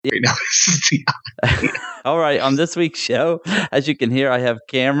No, this is the All right, on this week's show, as you can hear, I have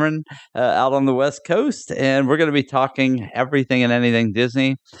Cameron out on the West Coast, and we're going to be talking everything and anything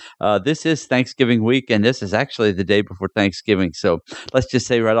Disney. This is Thanksgiving week, and this is actually the day before Thanksgiving. So let's just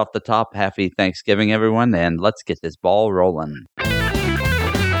say right off the top, happy Thanksgiving, everyone, and let's get this ball rolling.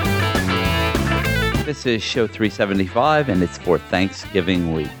 This is show 375, and it's for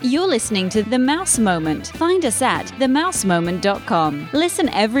Thanksgiving week. You're listening to The Mouse Moment. Find us at themousemoment.com. Listen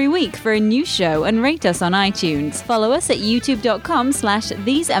every week for a new show and rate us on iTunes. Follow us at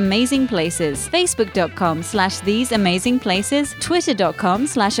youtube.com/theseamazingplaces, facebook.com/theseamazingplaces,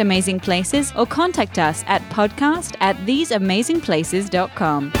 twitter.com/amazingplaces, or contact us at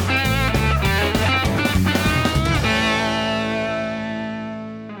podcast@theseamazingplaces.com.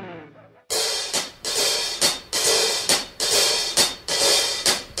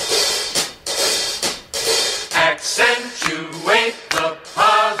 Accentuate the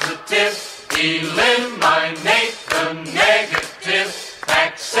positive, eliminate the negative.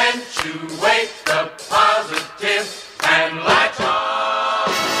 Accentuate the positive, and latch on.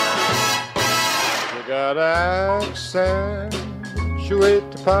 You gotta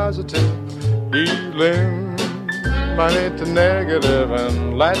accentuate the positive, eliminate the negative,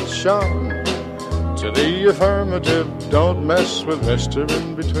 and latch on to the affirmative. Don't mess with Mr.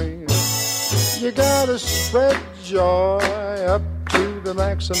 In Between. You gotta spread joy up to the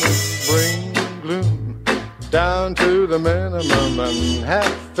maximum, bring gloom down to the minimum, and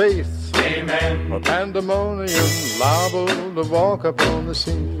have faith. Amen. Or pandemonium liable to walk upon the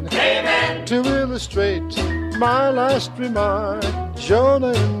scene. Amen. To illustrate my last remark,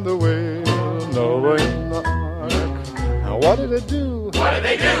 Jonah in the whale, Noah in the ark. Now what did it do? What did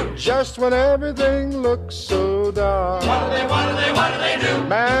they do? Just when everything looks so dark. What do they do?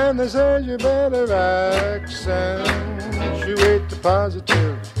 Man, they said you better accentuate the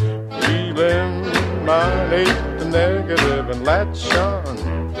positive, eliminate the negative, and latch on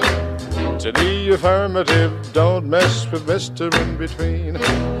to the affirmative. Don't mess with Mr. In Between.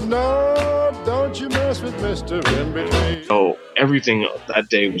 No, don't you mess with Mr. In Between. So everything that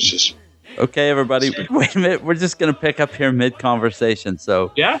day was just Okay, everybody, wait a minute. We're just going to pick up here mid-conversation.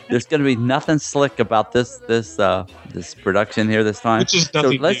 So yeah. There's going to be nothing slick about this production here this time. Which is So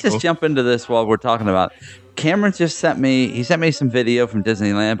nothing let's new. just jump into this while we're talking about it. Cameron just sent me some video from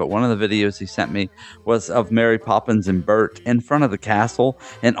Disneyland, but one of the videos he sent me was of Mary Poppins and Bert in front of the castle.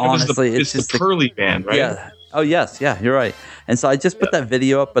 And honestly, it's just the Pearly Band, right? Yeah. Oh, yes. Yeah, you're right. And so I just put that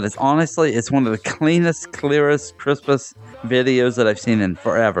video up, but it's one of the cleanest, clearest, crispest videos that I've seen in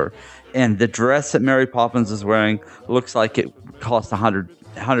forever. And the dress that Mary Poppins is wearing looks like it cost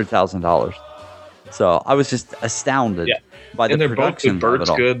 $100,000. So I was just astounded by the and they're production both of it Bert's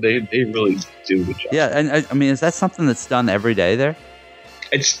all. good. They really do a good job. Yeah, and I mean, is that something that's done every day there?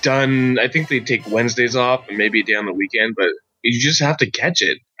 It's done. I think they take Wednesdays off and maybe a day on the weekend, but you just have to catch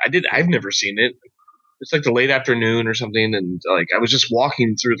it. I've never seen it. It's like the late afternoon or something, and like I was just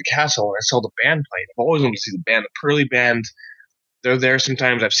walking through the castle and I saw the band playing. I've always wanted to see the band, the Pearly Band. They're there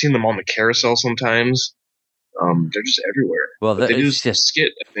sometimes. I've seen them on the carousel sometimes. They're just everywhere. Well, But they do it's just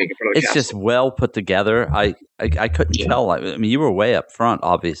skit. I think in front of the it's just castle. well put together. I couldn't tell. I mean, you were way up front,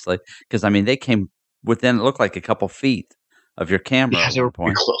 obviously, because I mean they came within. It looked like a couple feet of your camera. Yeah, at they were one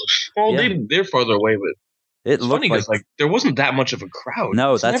point. pretty close. Well, Yeah. they're farther away, but It it's looked funny because there wasn't that much of a crowd.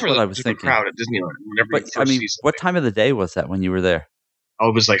 No, It's that's never what that I was much of a thinking. crowd at Disneyland. Whenever you But I first mean, see something. what time of the day was that when you were there? Oh,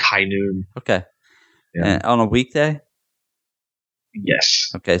 it was like high noon. Okay, Yeah. and on a weekday. Yes.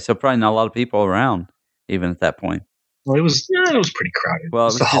 Okay, so probably not a lot of people around, even at that point. Well, it was pretty crowded. Well, it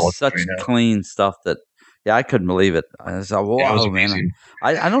It's was the just holiday such right now. clean stuff that, yeah, I couldn't believe it. I was like, Yeah, it was whoa, man. amazing.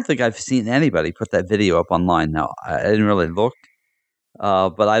 I don't think I've seen anybody put that video up online now. I didn't really look,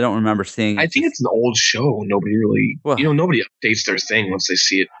 but I don't remember seeing it. I think it's an old show. Nobody really, Well- nobody updates their thing once they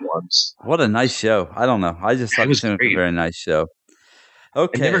see it once. What a nice show. I don't know. I just thought It was it was a great. very nice show. I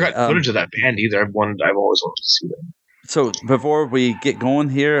Okay. never got footage of that band either. I've always wanted to see them. So before we get going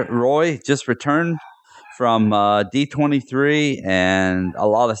here, Roy just returned from D23 and a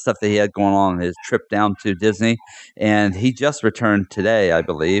lot of stuff that he had going on his trip down to Disney. And he just returned today, I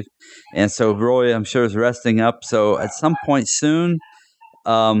believe. And so Roy, I'm sure, is resting up. So at some point soon,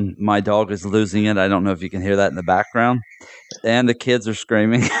 my dog is losing it. I don't know if you can hear that in the background. And the kids are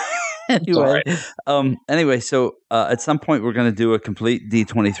screaming. Anyway, so at some point we're going to do a complete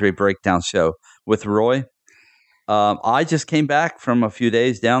D23 breakdown show with Roy. I just came back from a few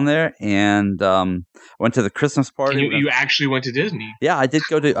days down there and went to the Christmas party. And you actually went to Disney? Yeah,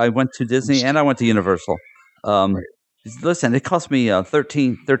 I went to Disney and I went to Universal. Listen, it cost me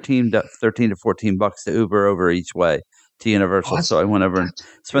 $13 to $14 to Uber over each way to Universal. So I went over and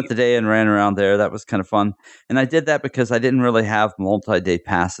spent the day and ran around there. That was kind of fun. And I did that because I didn't really have multi-day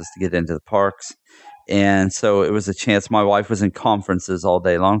passes to get into the parks. And so it was a chance. My wife was in conferences all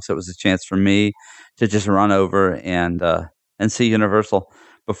day long, so it was a chance for me to just run over and see Universal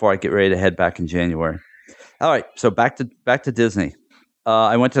before I get ready to head back in January. All right, so back to Disney.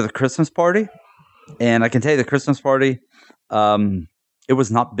 I went to the Christmas party, and I can tell you the Christmas party, it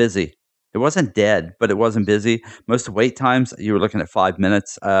was not busy. It wasn't dead, but it wasn't busy. Most wait times, you were looking at 5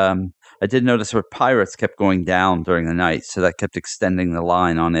 minutes. I did notice where Pirates kept going down during the night, so that kept extending the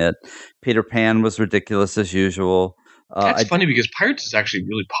line on it. Peter Pan was ridiculous as usual. That's funny because Pirates is actually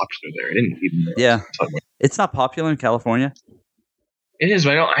really popular there. I didn't even know. Yeah. It's not popular in California? It is,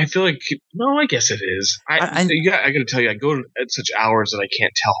 but I feel like, no, I guess it is. I got to tell you, I go at such hours that I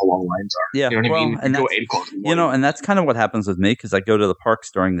can't tell how long lines are. Yeah, you know what I mean? And go 8 o'clock in the morning. And that's kind of what happens with me because I go to the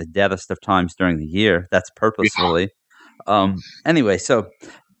parks during the deadest of times during the year. That's purposefully. Yeah. Anyway, so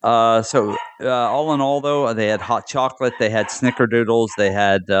all in all, though, they had hot chocolate, they had snickerdoodles, they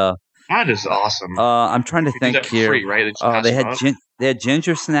had. That is awesome. I'm trying to think here. Free, right? They had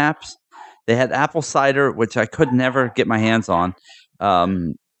ginger snaps, they had apple cider, which I could never get my hands on.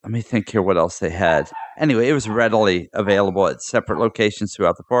 Let me think here what else they had. Anyway, it was readily available at separate locations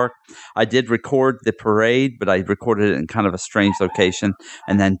throughout the park. I did record the parade, but I recorded it in kind of a strange location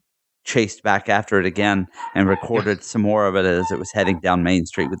and then chased back after it again and recorded some more of it as it was heading down Main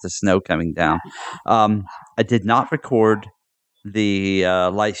Street with the snow coming down. I did not record the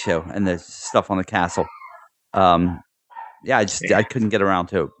light show and the stuff on the castle. I couldn't get around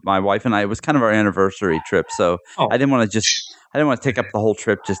to it. My wife and I, it was kind of our anniversary trip, so I didn't want to take up the whole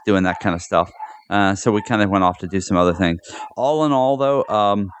trip just doing that kind of stuff. So we kind of went off to do some other things. All in all,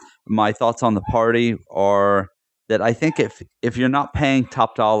 though, my thoughts on the party are that I think if you're not paying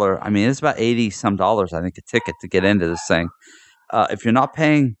top dollar, I mean, it's about $80 some, I think, a ticket to get into this thing. If you're not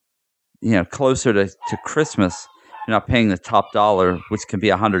paying, closer to Christmas, you're not paying the top dollar, which can be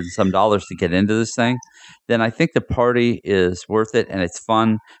 $100 and some to get into this thing, then I think the party is worth it and it's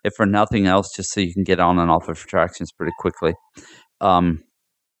fun, if for nothing else, just so you can get on and off of attractions pretty quickly.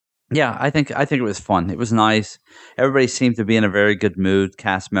 I think it was fun. It was nice. Everybody seemed to be in a very good mood,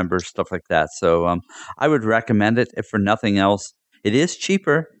 cast members, stuff like that. So I would recommend it, if for nothing else. It is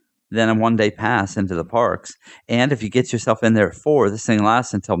cheaper than a one-day pass into the parks. And if you get yourself in there at 4, this thing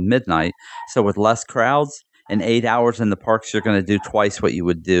lasts until midnight. So with less crowds and 8 hours in the parks, you're going to do twice what you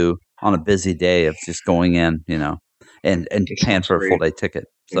would do on a busy day of just going in, and paying for a full-day ticket.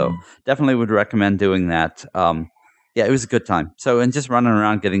 So definitely would recommend doing that. It was a good time. So, and just running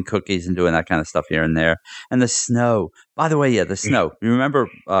around getting cookies and doing that kind of stuff here and there. And the snow. By the way, the snow. You remember,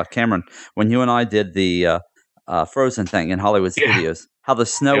 Cameron, when you and I did the Frozen thing in Hollywood Studios, how the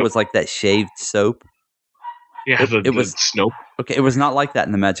snow was like that shaved soap? Yeah, it was snow. Okay, it was not like that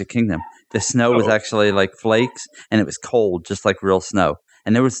in the Magic Kingdom. The snow was actually like flakes, and it was cold, just like real snow.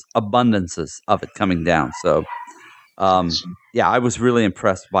 And there was abundances of it coming down. So, I was really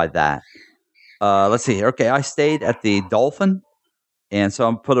impressed by that. Let's see here. Okay, I stayed at the Dolphin, and so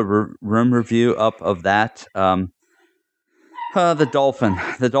I'll put a room review up of that. The Dolphin.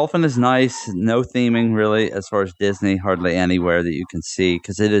 The Dolphin is nice. No theming, really, as far as Disney. Hardly anywhere that you can see,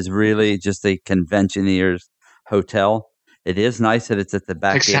 because it is really just a conventioneer's hotel. It is nice that it's at the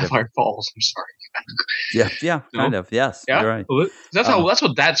back. Like Sapphire Falls. I'm sorry. Yeah, kind of. Yes, yeah? You're right. Well, that's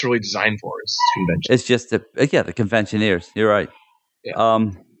what that's really designed for. Is convention. It's just the conventioneers. You're right. Yeah.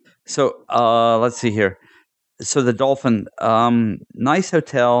 So let's see here. So the Dolphin, nice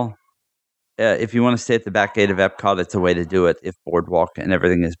hotel. If you want to stay at the back gate of Epcot, it's a way to do it if Boardwalk and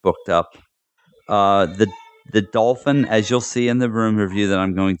everything is booked up. The Dolphin, as you'll see in the room review that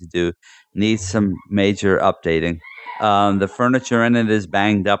I'm going to do, needs some major updating. The furniture in it is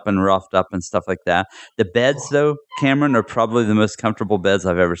banged up and roughed up and stuff like that. The beds, though, Cameron, are probably the most comfortable beds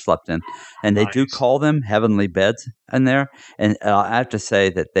I've ever slept in. And they do call them heavenly beds in there. And I have to say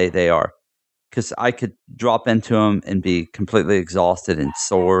that they are. Because I could drop into them and be completely exhausted and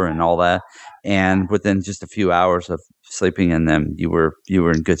sore and all that. And within just a few hours of sleeping in them, you were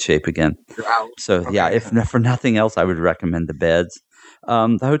in good shape again. So, if for nothing else, I would recommend the beds.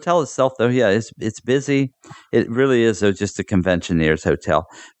 The hotel itself, though, it's busy. It really is just a conventioneer's hotel.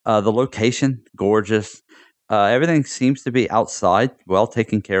 The location, gorgeous. Everything seems to be outside, well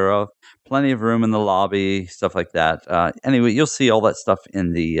taken care of. Plenty of room in the lobby, stuff like that. Anyway, you'll see all that stuff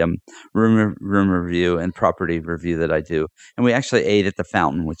in the room review and property review that I do. And we actually ate at the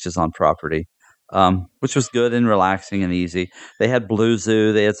fountain, which is on property, which was good and relaxing and easy. They had Blue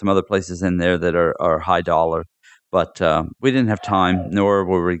Zoo. They had some other places in there that are high dollar. But we didn't have time, nor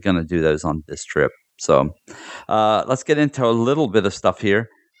were we going to do those on this trip. So let's get into a little bit of stuff here.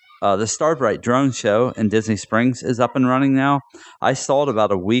 The Starbright drone show in Disney Springs is up and running now. I saw it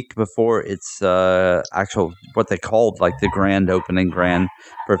about a week before its actual, what they called like the grand opening, grand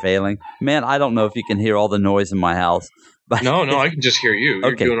prevailing. Man, I don't know if you can hear all the noise in my house. But No, I can just hear you.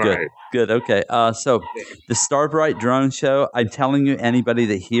 You're okay, doing good, all right. good. Okay, so the Starbright drone show, I'm telling you, anybody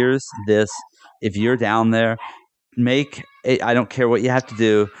that hears this, if you're down there, I don't care what you have to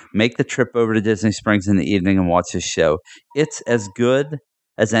do, make the trip over to Disney Springs in the evening and watch this show. It's as good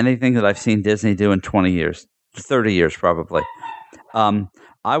as anything that I've seen Disney do in 20 years, 30 years probably.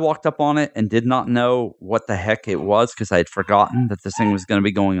 I walked up on it and did not know what the heck it was because I had forgotten that this thing was going to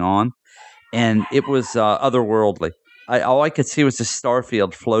be going on. And it was otherworldly. All I could see was a star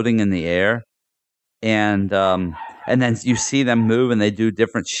field floating in the air. And then you see them move and they do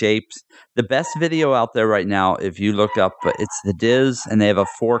different shapes. The best video out there right now, if you look up, it's the Diz, and they have a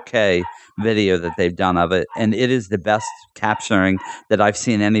 4K video that they've done of it, and it is the best capturing that I've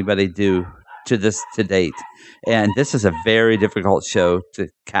seen anybody do to date. And this is a very difficult show to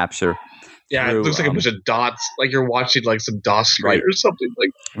capture. Yeah, it looks like a bunch of dots, like you're watching like some DOS screen or something.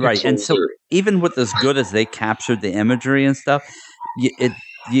 Like right, and so even with as good as they captured the imagery and stuff,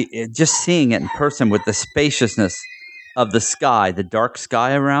 just seeing it in person with the spaciousness of the sky, the dark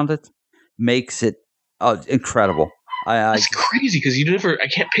sky around it, makes it incredible. It's crazy because I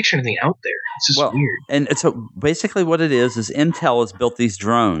can't picture anything out there. It's just weird. And so basically what it is Intel has built these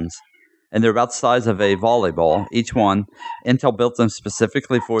drones, and they're about the size of a volleyball, each one. Intel built them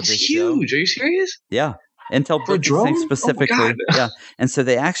specifically for this show. Huge. Are you serious? Yeah. Intel built these things specifically. Oh my God. Yeah. And so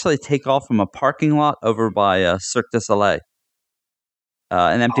they actually take off from a parking lot over by Cirque du Soleil.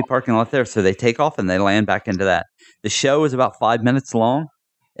 An empty parking lot there. So they take off and they land back into that. The show is about 5 minutes long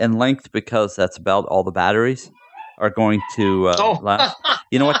in length because that's about all the batteries are going to last.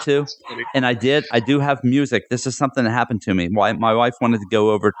 You know what, too? And I do have music. This is something that happened to me. My wife wanted to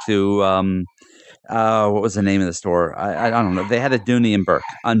go over to, what was the name of the store? I don't know. They had a Dooney and Burke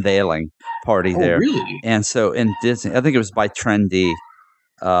unveiling party there. Really? And so in Disney, I think it was by Trendy,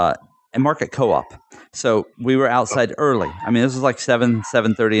 and Market Co-op. So we were outside early. I mean, this was like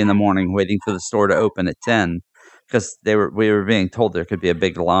 7:30 in the morning, waiting for the store to open at 10, because we were being told there could be a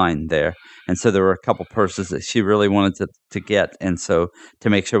big line there, and so there were a couple purses that she really wanted to get, and so to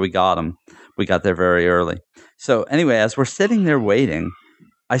make sure we got them, we got there very early. So anyway, as we're sitting there waiting,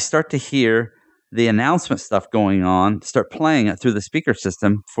 I start to hear the announcement stuff going on, start playing it through the speaker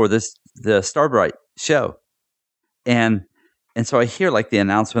system for the Starbright show, and so I hear like the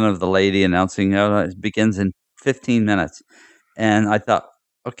announcement of the lady announcing, it begins in 15 minutes. And I thought,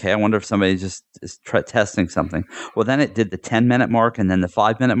 okay, I wonder if somebody just is testing something. Well, then it did the 10-minute mark and then the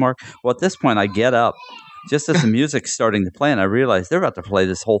 5-minute mark. Well, at this point, I get up just as the music's starting to play, and I realize they're about to play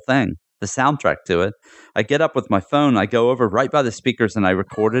this whole thing, the soundtrack to it. I get up with my phone, I go over right by the speakers, and I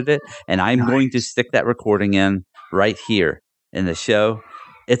recorded it. And I'm going to stick that recording in right here in the show.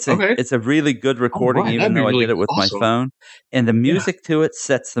 It's a really good recording, even though I did it with my phone. And the music to it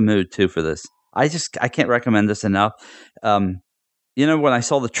sets the mood, too, for this. I can't recommend this enough. When I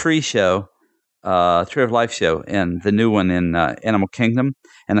saw the Tree show, Tree of Life show, and the new one in Animal Kingdom,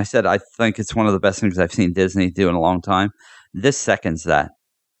 and I said I think it's one of the best things I've seen Disney do in a long time. This seconds that.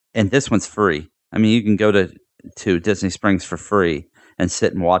 And this one's free. I mean, you can go to Disney Springs for free and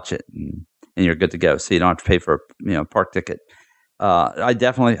sit and watch it, and you're good to go. So you don't have to pay for a park ticket. I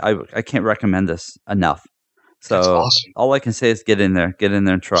can't recommend this enough. So that's awesome. All I can say is get in there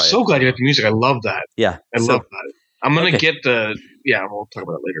and try it. So glad you got the music. I love that. Yeah. I love that. I'm going to get we'll talk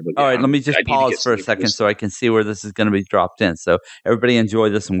about it later. But all right, let me just pause for a second so I can see where this is going to be dropped in. So everybody enjoy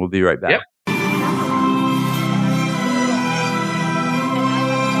this, and we'll be right back. Yep.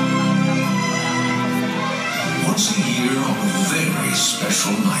 Once a year on a very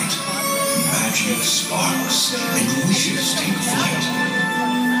special night, magic sparks and wishes take flight.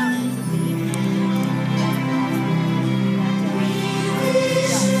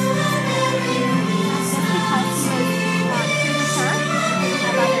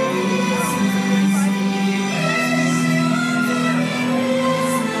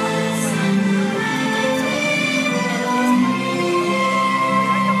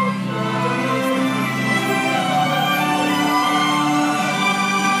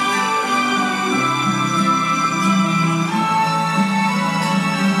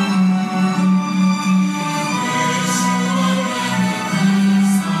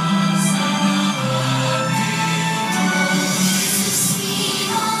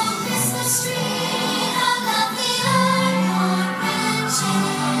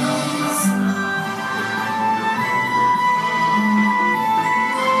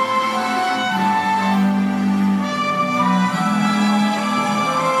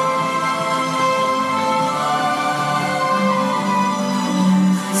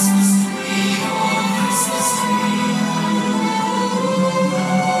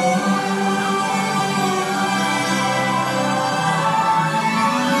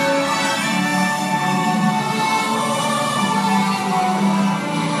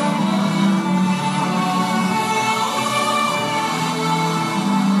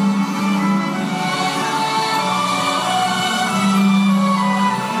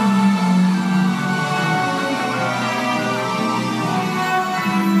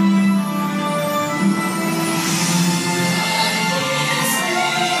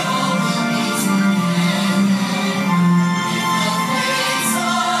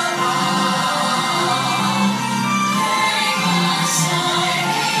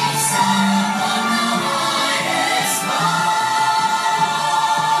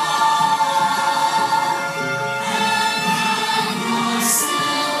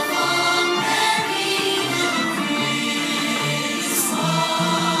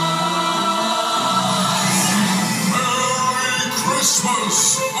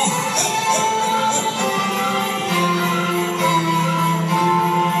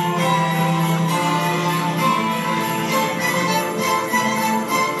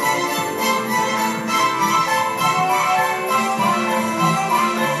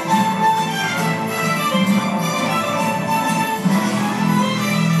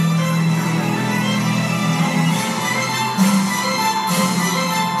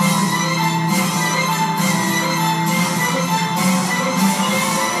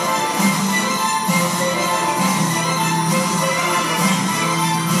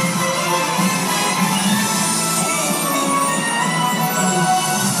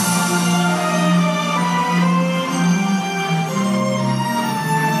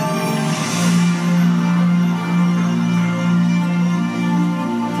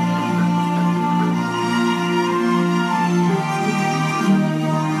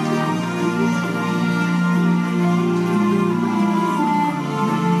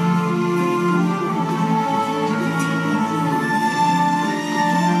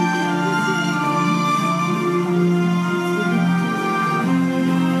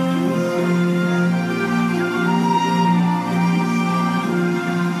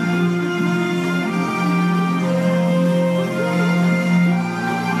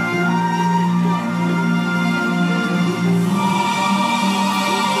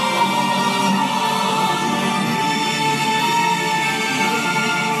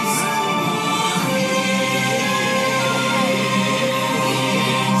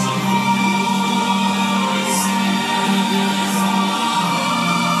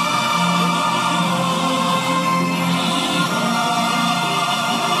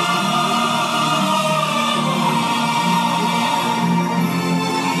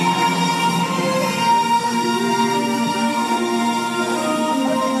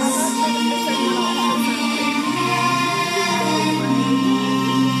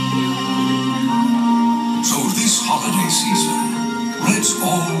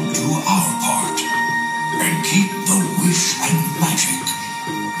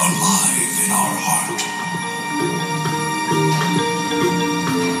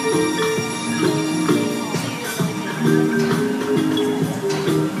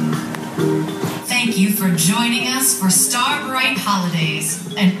 for joining us for Starbright Holidays,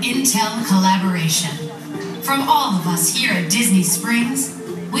 an Intel collaboration. From all of us here at Disney Springs,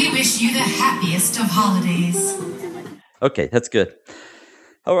 we wish you the happiest of holidays. Okay, that's good.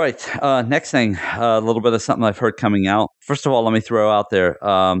 All right, next thing, a little bit of something I've heard coming out. First of all, let me throw out there,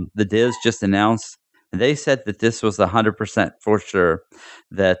 the Diz just announced, they said that this was 100% for sure,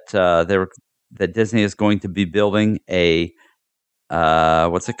 that that Disney is going to be building a,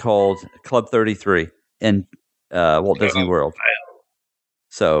 what's it called, Club 33 in Walt Disney World.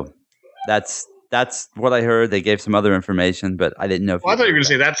 So that's what I heard. They gave some other information, but I didn't know. I thought you were going to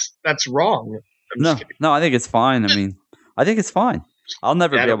say that's wrong. No, I think it's fine. I mean, I think it's fine. I'll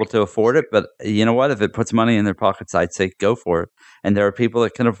never be able to afford it, but you know what? If it puts money in their pockets, I'd say go for it. And there are people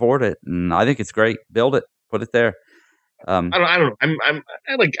that can afford it, and I think it's great. Build it, put it there. I don't know.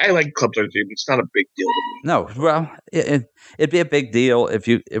 I like Club 33, but it's not a big deal to me. No, well, it'd be a big deal if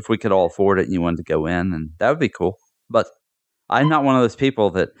we could all afford it and you wanted to go in, and that would be cool. But I'm not one of those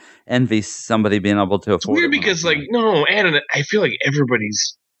people that envies somebody being able to afford it. It's weird because, Adam, I feel like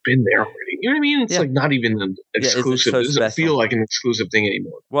everybody's been there already. You know what I mean? It's like not even an exclusive. It doesn't feel like an exclusive thing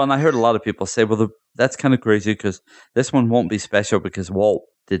anymore. Well, and I heard a lot of people say, well, that's kind of crazy because this one won't be special because Walt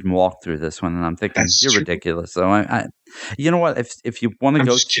didn't walk through this one. And I'm thinking, you're ridiculous. So I you know what? If you want to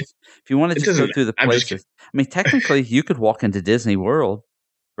go, if you want to just go through the places, I mean, technically you could walk into Disney World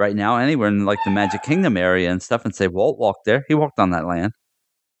right now, anywhere in like the Magic Kingdom area and stuff and say, Walt walked there. He walked on that land.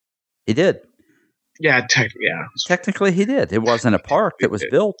 He did. Yeah, technically he did. It wasn't a park that was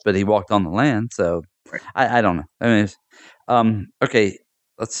built, but he walked on the land. So I don't know. I mean, okay,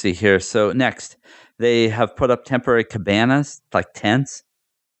 let's see here. So next, they have put up temporary cabanas, like tents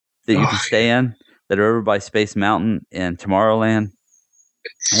that you can stay in that are over by Space Mountain in Tomorrowland.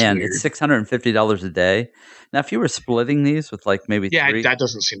 And it's $650 a day. Now, if you were splitting these with like maybe three, that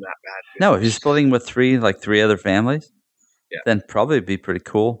doesn't seem that bad. No, if you're splitting with three other families, then probably it'd be pretty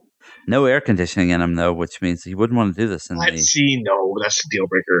cool. No air conditioning in them, though, which means you wouldn't want to do this in no, that's the deal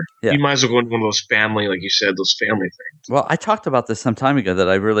breaker. Yeah. You might as well go into one of those family, like you said, those family things. Well, I talked about this some time ago that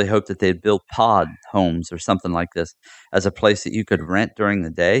I really hoped that they'd build pod homes or something like this as a place that you could rent during the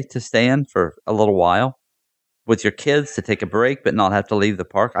day to stay in for a little while with your kids to take a break but not have to leave the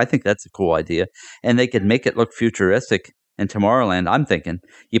park. I think that's a cool idea. And they could make it look futuristic in Tomorrowland. I'm thinking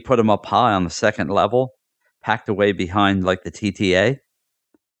you put them up high on the second level, packed away behind like the TTA.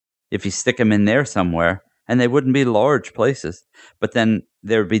 If you stick them in there somewhere, and they wouldn't be large places, but then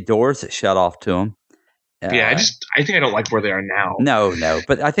there would be doors that shut off to them. I think I don't like where they are now. No,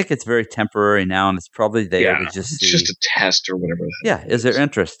 but I think it's very temporary now, and it's probably there to just see. It's just a test or whatever. Is there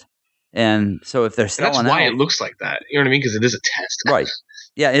interest? And so if they're selling that's why it looks like that. You know what I mean? Because it is a test. Right.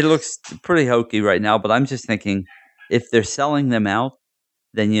 Yeah, it looks pretty hokey right now, but I'm just thinking if they're selling them out,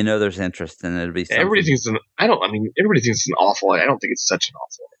 then you know there's interest, and it'll be something. Everybody thinks it's an awful. I don't think it's such an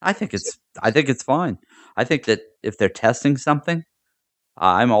awful. I think it's fine. I think that if they're testing something,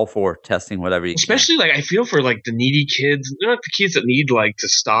 I'm all for testing whatever you Especially can. I feel for the needy kids. They're not the kids that need to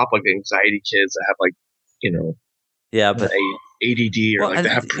stop, like the anxiety kids that have but ADD or they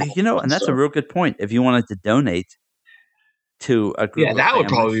have problems. and that's a real good point. If you wanted to donate to a group, that would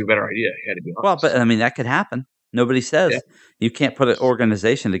probably be a better idea. You had to be honest. Well, but I mean that could happen. Nobody says you can't put an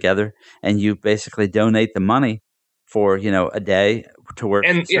organization together and you basically donate the money for a day to work.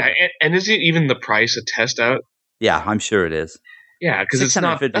 And and is it even the price to test out? Yeah, I'm sure it is. Yeah, because it's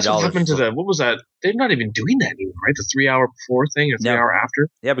not. That's what happened to what was that? They're not even doing that anymore, right? The 3 hour before thing or 3 hour after.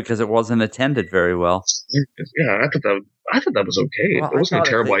 Yeah, because it wasn't attended very well. Yeah, I thought that was okay. Well, it wasn't a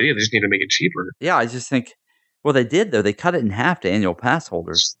terrible idea. They just need to make it cheaper. Yeah, I just think. Well, they did though. They cut it in half to annual pass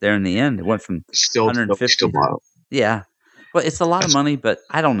holders. There in the end, it went from still 150. Yeah, well, it's a lot of money, but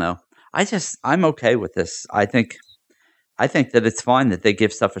I don't know. I'm okay with this. I think that it's fine that they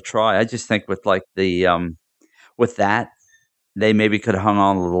give stuff a try. I just think with with that, they maybe could have hung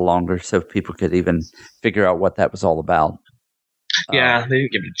on a little longer so people could even figure out what that was all about. Yeah, they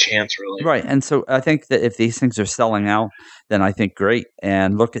didn't give it a chance, really. Right, and so I think that if these things are selling out, then I think great.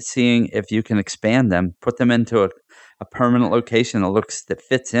 And look at seeing if you can expand them, put them into a permanent location that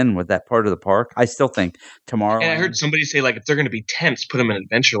fits in with that part of the park. I still think Tomorrowland. And I heard somebody say if they're going to be tents, put them in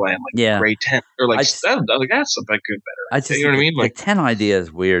Adventureland, a gray tent, or that's a good better. You know what I mean? The tent idea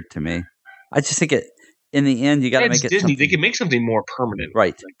is weird to me. I just think in the end, you got to make it Disney. They can make something more permanent,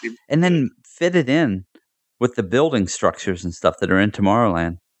 right? And then fit it in with the building structures and stuff that are in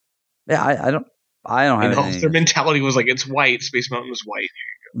Tomorrowland. Yeah, I don't have anything. Their mentality was it's white. Space Mountain is white.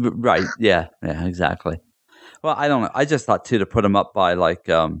 Right. Yeah, exactly. Well, I don't know. I just thought, too, to put them up by,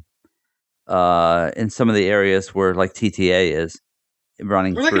 in some of the areas where, TTA is,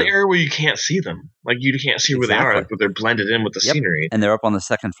 running They're like through. an area where you can't see them. Like you can't see where they are, but they're blended in with the scenery. And they're up on the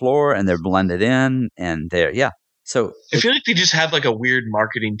second floor, and they're blended in, and they're So I feel like they just have like a weird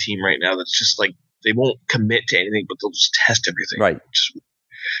marketing team right now that's just like they won't commit to anything, but they'll just test everything. Right.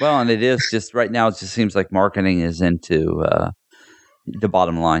 Well, and it is just right now. It just seems like marketing is into the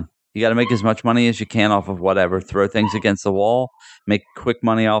bottom line. You got to make as much money as you can off of whatever. Throw things against the wall, make quick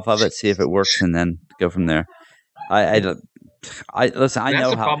money off of it, see if it works, and then go from there. Listen. I know that's how.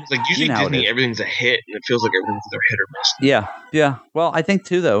 the problem. Like usually Disney, everything's a hit, and it feels like everything's either hit or miss. Yeah. Well, I think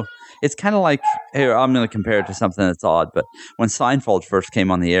too, though, it's kind of like here. I'm going to compare it to something that's odd, but when Seinfeld first came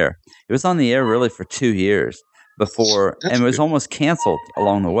on the air, it was on the air really for 2 years before, and it was almost canceled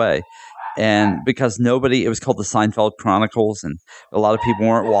along the way. And because it was called the Seinfeld Chronicles, and a lot of people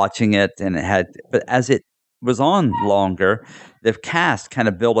weren't watching it, but as it was on longer, the cast kind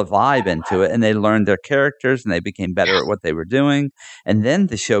of built a vibe into it, and they learned their characters, and they became better at what they were doing, and then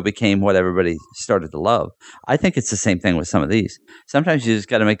the show became what everybody started to love. I think it's the same thing with some of these. Sometimes you just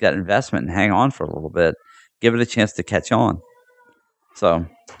got to make that investment and hang on for a little bit, give it a chance to catch on. So,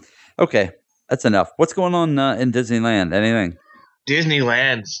 okay, that's enough. What's going on in Disneyland? Anything?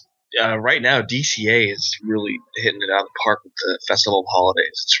 Disneyland's right now, DCA is really hitting it out of the park with the Festival of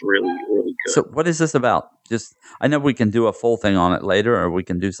Holidays. It's really, really good. So, what is this about? I know we can do a full thing on it later, or we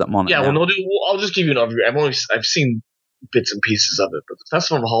can do something on it. Yeah, now. I'll just give you an overview. I've seen bits and pieces of it, but the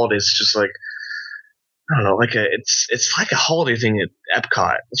Festival of Holidays is just like I don't know, it's like a holiday thing at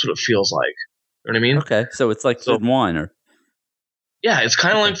Epcot. That's what it feels like. You know what I mean? Okay, so it's like food and wine, or yeah, it's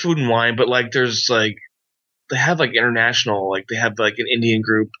kind of like food and wine, but like there's like. They have like international, like they have like an Indian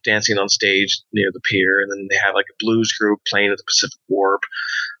group dancing on stage near the pier, and then they have like a blues group playing at the Pacific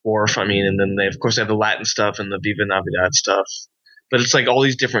Wharf. I mean, and then they of course have the Latin stuff and the Viva Navidad stuff. But it's like all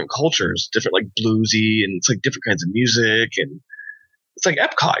these different cultures, different like bluesy, and it's like different kinds of music, and it's like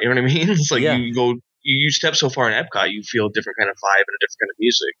Epcot. You know what I mean? It's like you step so far in Epcot, you feel a different kind of vibe and a different kind of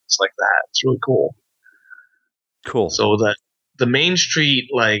music. It's like that. It's really cool. Cool. So the main street,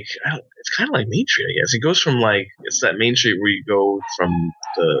 like it's kind of like Main Street, I guess. It goes from it's that Main Street where you go from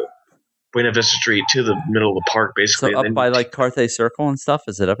the Buena Vista Street to the middle of the park, basically. So up by like Carthay Circle and stuff,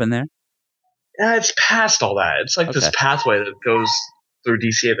 is it up in there? Yeah, it's past all that. It's like this pathway that goes through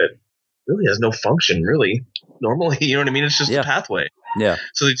DCA that really has no function, really. Normally, you know what I mean? It's just a pathway. Yeah.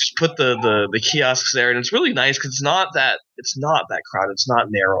 So they just put the kiosks there, and it's really nice because it's not that crowded. It's not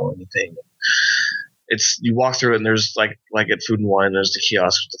narrow or anything. You walk through it, and there's like at Food and Wine, there's the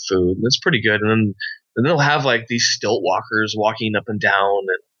kiosk with the food, and it's pretty good. And then they'll have like these stilt walkers walking up and down,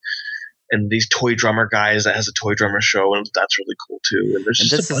 and these toy drummer guys that has a toy drummer show, and that's really cool too. And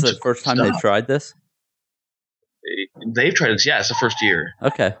this is the first time they've tried this. They've tried this, yeah. It's the first year.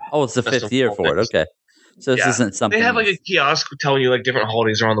 Okay. Oh, it's the fifth year for it. Okay. So this isn't something. They have like a kiosk telling you like different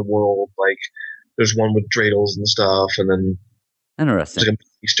holidays around the world. Like there's one with dreidels and stuff, and then interesting. There's like an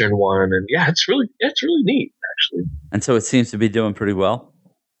Eastern one, and it's really neat actually. And so it seems to be doing pretty well.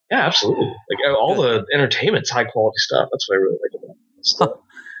 Yeah, absolutely. Like all the entertainment's high quality stuff. That's what I really like about it. Stuff.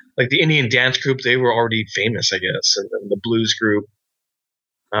 Like the Indian dance group, they were already famous, I guess, and then the blues group.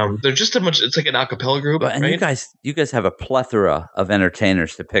 They're just it's like an a cappella group, and right? you guys have a plethora of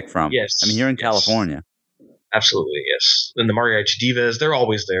entertainers to pick from. Yes, I mean you're in California. Absolutely, yes. And the Mariachi Divas, they're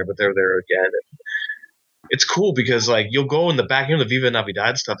always there, but they're there again. And it's cool because like you'll go in the back, the Viva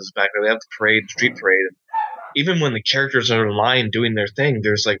Navidad stuff is back there. They have the parade, street parade. And even when the characters are in line doing their thing,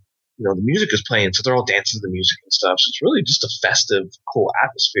 there's like the music is playing, so they're all dancing to the music and stuff. So it's really just a festive, cool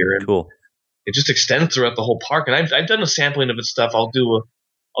atmosphere. And cool. It just extends throughout the whole park. And I've done a sampling of its stuff. I'll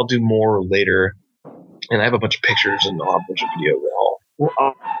do more later, and I have a bunch of pictures and I'll have a bunch of video.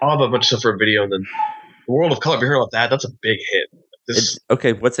 I'll have a bunch of stuff for a video, and then the World of Color. Have you heard about that? That's a big hit.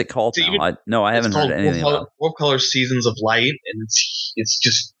 Okay, what's it called now? I haven't heard anything about it. World of Color Seasons of Light, and it's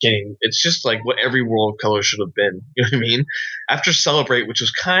just like what every World of Color should have been. You know what I mean? After Celebrate, which was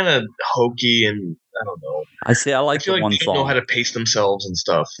kind of hokey, and I don't know. I feel like they don't know how to pace themselves and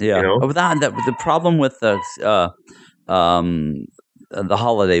stuff. Yeah. You know? Oh, the problem with the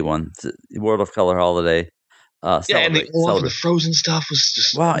holiday one, the World of Color holiday. And the Frozen stuff was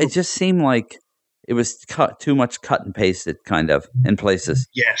just. Well, it just seemed like it was too much cut and pasted, kind of in places.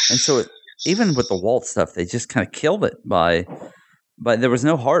 Yes. And so even with the Walt stuff, they just kind of killed it by there was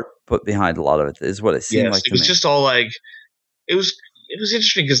no heart put behind a lot of it. Is what it seemed like. It was just all like it was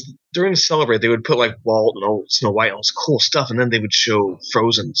interesting because during the Celebrate they would put like Walt and Snow White and all this cool stuff, and then they would show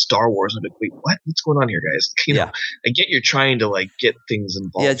Frozen, Star Wars, and I'd be like, what's going on here, guys? You know, I get you're trying to like get things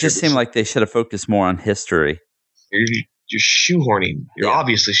involved. Yeah, it just seemed like they should have focused more on history. You're shoehorning. You're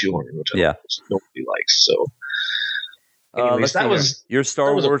obviously shoehorning, which nobody likes. So, Anyways, that was your Star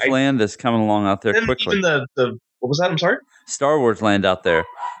that was Wars land is coming along out there then quickly. even the what was that? I'm sorry. Star Wars land out there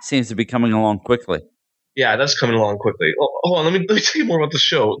seems to be coming along quickly. Yeah, that's coming along quickly. Oh, hold on, let me tell you more about the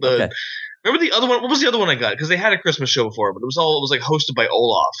show. Okay. Remember the other one? What was the other one I got? Because they had a Christmas show before, but it was like hosted by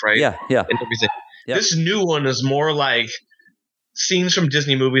Olaf, right? Yeah. And everything. Yep. This new one is more like scenes from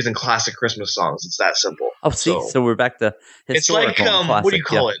Disney movies and classic Christmas songs. It's that simple. Oh, see, so we're back to historical. It's like and classic. what do you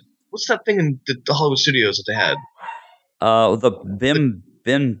call it? What's that thing in the Hollywood studios that they had? The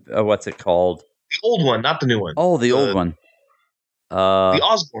BIM. What's it called? The old one, not the new one. Oh, the old one. The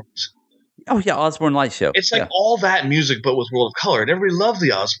Osbournes. Oh yeah, Osborne Light Show. It's like all that music, but with World of Color. And everybody loved the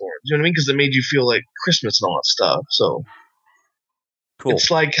Osbournes. You know what I mean? Because it made you feel like Christmas and all that stuff. So cool. It's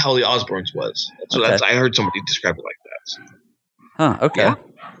like how the Osbournes was. I heard somebody describe it like that. Huh. Okay. Yeah.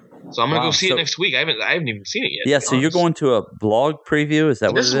 So I'm gonna go see it next week. I haven't even seen it yet. Yeah. So you're going to a blog preview? Is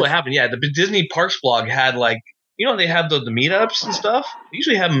that this is what happened? Yeah, the Disney Parks blog had they have the meetups and stuff. They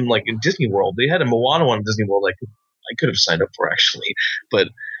usually have them like in Disney World. They had a Moana one in Disney World. I could have signed up for actually, but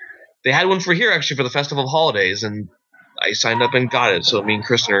they had one for here actually for the Festival of Holidays, and I signed up and got it. So me and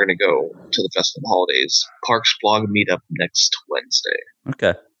Kristen are going to go to the Festival of Holidays Parks blog meetup next Wednesday.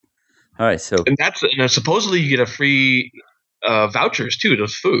 Okay. All right. So and supposedly you get a free vouchers too to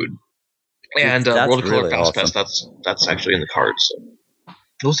food and World of Color Fast Pass. That's actually in the cards. So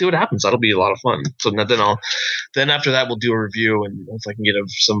we'll see what happens. That'll be a lot of fun. So then after that we'll do a review and if I can get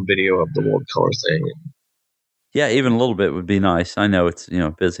some video of the World of Color thing. Yeah, even a little bit would be nice. I know it's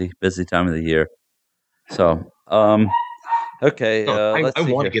busy time of the year. So okay. I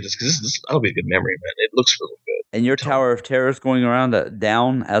want to get this because that'll be a good memory, man. It looks really good. And your Tower of Terror is going around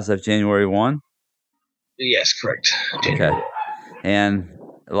down as of January 1? Yes, correct. Okay. And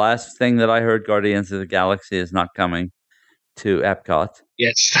the last thing that I heard, Guardians of the Galaxy is not coming to Epcot.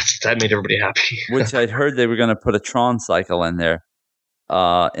 Yes, that made everybody happy. Which I'd heard they were going to put a Tron cycle in there.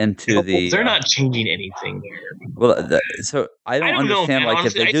 They're not changing anything there. Well, so I don't understand. Know, man. Like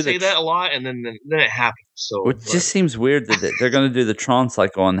honestly, if they say that a lot, and then it happens. So it just seems weird that they're going to do the Tron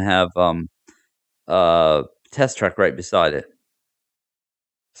cycle and have test track right beside it.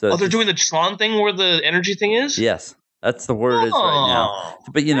 So they're doing the Tron thing where the energy thing is. Yes, that's the word is right now.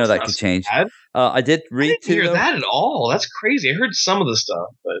 But that could change. I did read. I didn't hear that at all. That's crazy. I heard some of the stuff,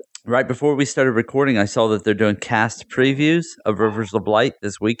 but. Right before we started recording, I saw that they're doing cast previews of Rivers of Light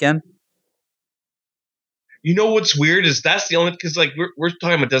this weekend. You know what's weird is that's the only because we're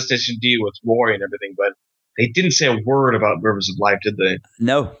talking about Destination D with Roy and everything, but they didn't say a word about Rivers of Light, did they?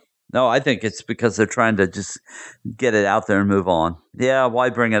 No. I think it's because they're trying to just get it out there and move on. Yeah,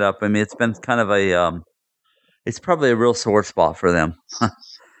 why bring it up? I mean, it's been kind of it's probably a real sore spot for them.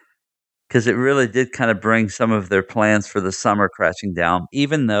 Because it really did kind of bring some of their plans for the summer crashing down.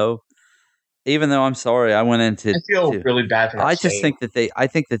 Even though I'm sorry, I went into. I feel really bad for that. I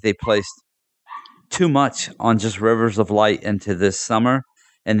think that they placed too much on just Rivers of Light into this summer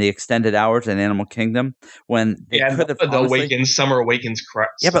and the extended hours in Animal Kingdom when they could have the Summer Awakens.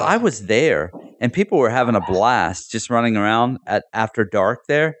 Yeah, but I was there and people were having a blast just running around after dark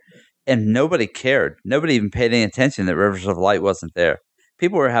there, and nobody cared. Nobody even paid any attention that Rivers of Light wasn't there.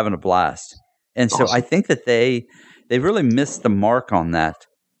 People were having a blast. And so I think that they really missed the mark on that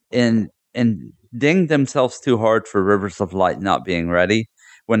and dinged themselves too hard for Rivers of Light not being ready,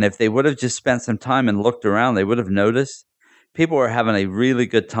 when if they would have just spent some time and looked around, they would have noticed people were having a really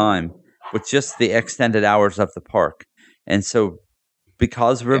good time with just the extended hours of the park. And so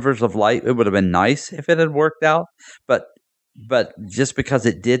because Rivers of Light, it would have been nice if it had worked out, but just because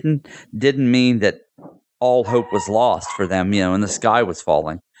it didn't mean that all hope was lost for them, and the sky was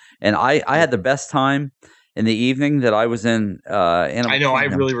falling. And I had the best time in the evening that I was in Animal Kingdom. I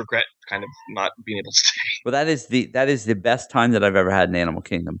really regret kind of not being able to stay. Well, that is the best time that I've ever had in Animal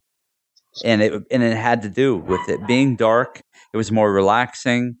Kingdom. And it had to do with it being dark. It was more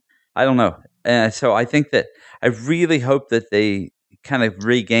relaxing. I don't know. And so I think that I really hope that they kind of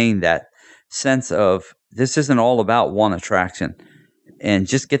regain that sense of this isn't all about one attraction. And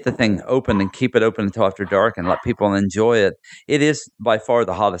just get the thing open and keep it open until after dark and let people enjoy it. It is by far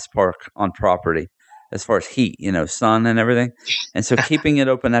the hottest park on property as far as heat, sun and everything. And so keeping it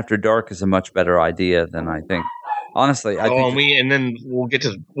open after dark is a much better idea than I think. Honestly, I think. And then we'll get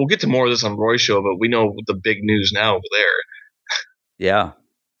to more of this on Roy's show, but we know the big news now over there. Yeah.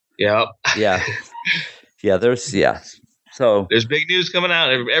 Yep. Yeah. Yeah. So there's big news coming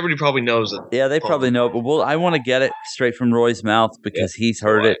out. Everybody probably knows it. Yeah, they probably know it. But I want to get it straight from Roy's mouth because he's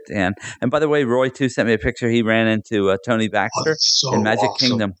heard it. And by the way, Roy too sent me a picture. He ran into Tony Baxter in Magic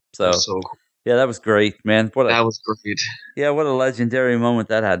Kingdom. So Yeah, that was great, man. That was great. What a legendary moment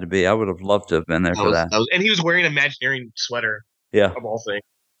that had to be. I would have loved to have been there for that. And he was wearing an Imagineering sweater. Yeah. Of all things.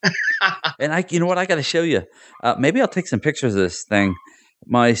 And you know what? I got to show you. Maybe I'll take some pictures of this thing.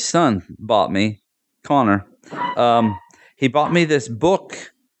 My son bought me, Connor. He bought me this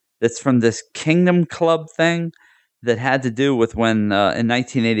book that's from this Kingdom Club thing that had to do with when in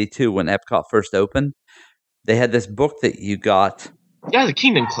 1982 when Epcot first opened. They had this book that you got. Yeah, the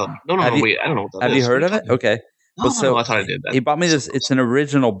Kingdom Club. No, wait. I don't know what that is. Have you heard of it? Okay. No, I thought I did that. He bought me this. It's an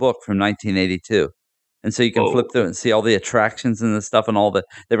original book from 1982. And so you can flip through it and see all the attractions and the stuff and all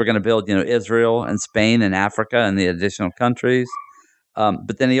they were going to build, Israel and Spain and Africa and the additional countries.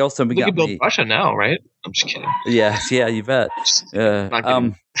 But then he also we could build Russia now, right? I'm just kidding. Yes, yeah, you bet.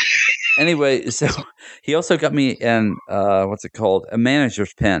 Anyway, so he also got me an what's it called? A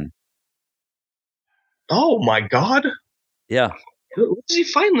manager's pen. Oh my God! Yeah. Where does he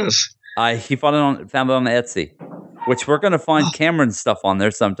find this? He found it on Etsy, which we're going to find Cameron's stuff on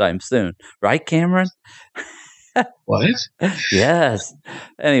there sometime soon, right, Cameron? What? Yes.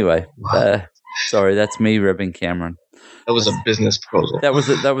 Anyway, sorry, that's me ribbing Cameron. That was a business proposal. That was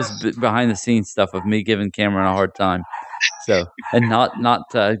behind the scenes stuff of me giving Cameron a hard time. So and not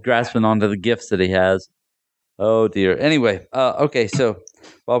grasping onto the gifts that he has. Oh dear. Anyway, okay. So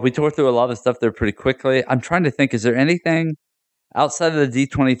we tore through a lot of stuff there pretty quickly. I'm trying to think. Is there anything outside of the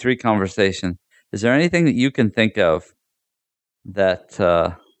D23 conversation? Is there anything that you can think of that?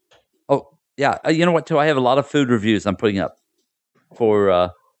 You know what? Too, I have a lot of food reviews I'm putting up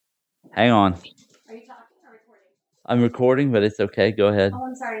for. Hang on. Are you talking or recording? I'm recording, but it's okay. Go ahead. Oh,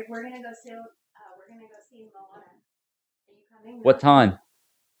 I'm sorry. We're gonna go see Moana. Are you coming? What time?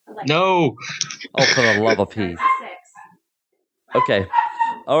 No. Oh, for the love of Pete. Okay.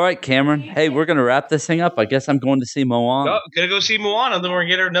 All right, Cameron. Hey, we're going to wrap this thing up. I guess I'm going to see Moana. Gonna go see Moana, then we're going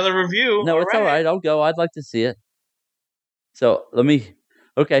to get another review. No, it's all right. I'll go. I'd like to see it. So let me.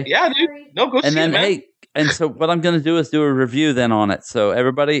 Okay. Yeah, dude. No, go see it, man. Hey, and so what I'm going to do is do a review then on it. So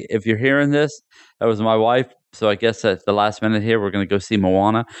everybody, if you're hearing this, that was my wife. So I guess at the last minute here, we're going to go see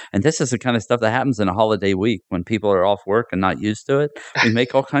Moana. And this is the kind of stuff that happens in a holiday week when people are off work and not used to it. We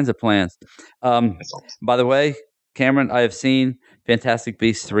make all kinds of plans. By the way, Cameron, I have seen Fantastic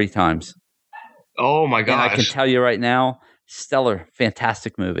Beasts 3 times. Oh, my gosh. And I can tell you right now, stellar,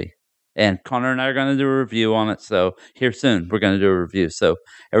 fantastic movie. And Connor and I are going to do a review on it. So here soon, we're going to do a review. So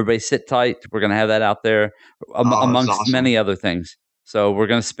everybody sit tight. We're going to have that out there amongst many other things. So we're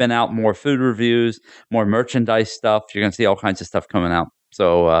going to spin out more food reviews, more merchandise stuff. You're going to see all kinds of stuff coming out.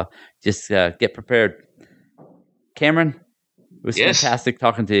 So just get prepared. Cameron, it was fantastic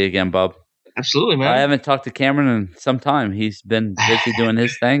talking to you again, bub. Absolutely, man. I haven't talked to Cameron in some time. He's been busy doing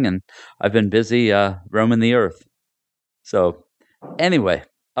his thing, and I've been busy roaming the earth. So anyway,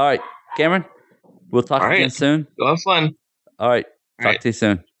 all right, Cameron, we'll talk again soon. Go have fun. All right. Talk to you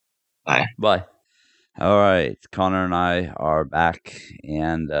soon. Bye. Bye. All right. Connor and I are back,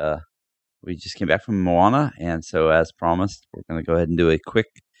 and we just came back from Moana. And so, as promised, we're going to go ahead and do a quick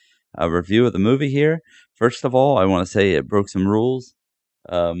review of the movie here. First of all, I want to say it broke some rules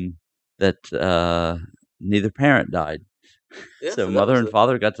that neither parent died. Yeah, so mother and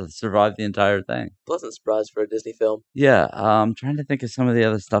father got to survive the entire thing. Pleasant surprise for a Disney film. Yeah. I'm trying to think of some of the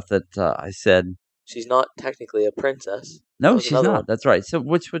other stuff that I said. She's not technically a princess. No, she's not. That's right. So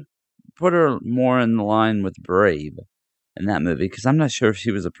which would put her more in the line with Brave in that movie, because I'm not sure if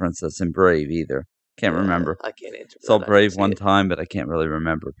she was a princess in Brave either. Can't remember. I can't answer that. Saw Brave one time, but I can't really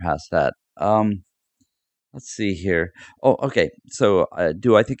remember past that. Let's see here. Oh, okay. So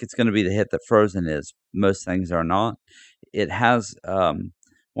do I think it's going to be the hit that Frozen is? Most things are not. It has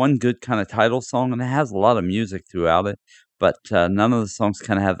one good kind of title song, and it has a lot of music throughout it, but none of the songs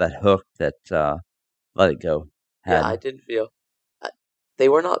kind of have that hook that Let It Go had. Yeah, I did feel they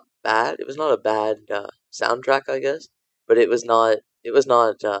were not bad. It was not a bad soundtrack, I guess, but it was not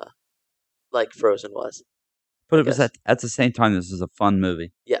like Frozen was. But it was at the same time, this is a fun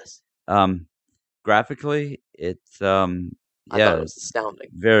movie. Yes. Graphically, it's I thought it was astounding.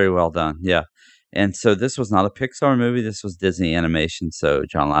 Very well done. Yeah. And so this was not a Pixar movie. This was Disney Animation. So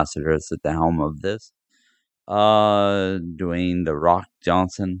John Lasseter is at the helm of this. Dwayne "The Rock"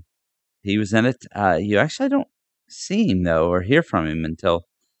 Johnson, he was in it. You actually don't see him though, or hear from him until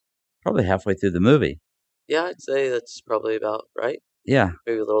probably halfway through the movie. Yeah, I'd say that's probably about right. Yeah,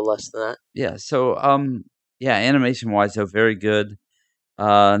 maybe a little less than that. Yeah. So animation wise, though, very good.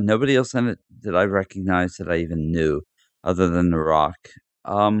 Nobody else in it that I recognize that I even knew, other than The Rock.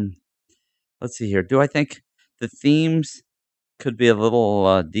 Let's see here. Do I think the themes could be a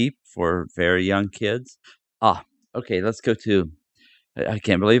little deep for very young kids? Okay, let's go to I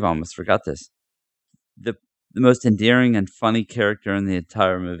can't believe I almost forgot this. The most endearing and funny character in the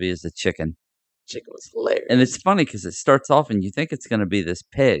entire movie is the chicken. Chicken was hilarious. And it's funny because it starts off and you think it's going to be this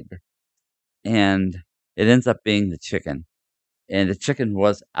pig, and it ends up being the chicken. And the chicken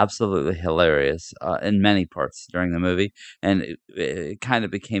was absolutely hilarious in many parts during the movie, and it kind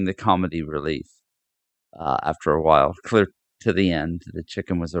of became the comedy relief after a while. Clear to the end, the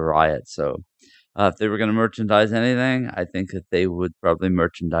chicken was a riot. So if they were going to merchandise anything, I think that they would probably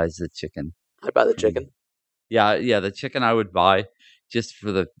merchandise the chicken. I'd buy the chicken. Yeah, the chicken I would buy just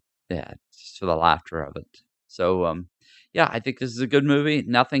for the laughter of it. So I think this is a good movie.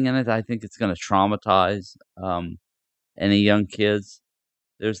 Nothing in it I think it's going to traumatize any young kids.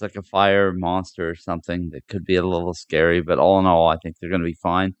 There's like a fire monster or something that could be a little scary, but all in all, I think they're going to be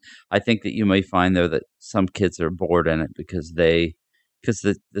fine. I think that you may find though that some kids are bored in it because the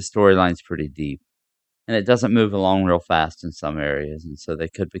storyline's pretty deep, and it doesn't move along real fast in some areas, and so they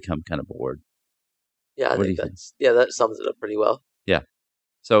could become kind of bored. Yeah, I think that sums it up pretty well. Yeah.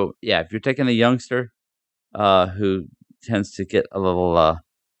 So if you're taking a youngster who tends to get a little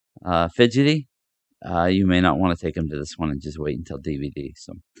fidgety, you may not want to take them to this one and just wait until DVD.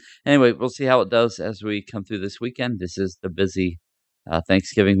 So anyway, we'll see how it does as we come through this weekend. This is the busy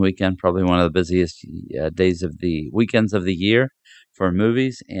Thanksgiving weekend, probably one of the busiest weekends of the year for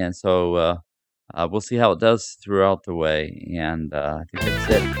movies. And so we'll see how it does throughout the way. And I think that's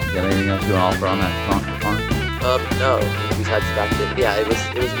it. You got anything else you want to offer on that, Connor? No. Besides the fact that, it was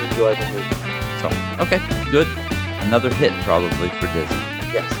an enjoyable movie. So, okay, good. Another hit probably for Disney.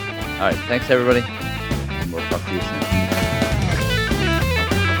 Yes. All right, thanks everybody. And we'll talk to you soon.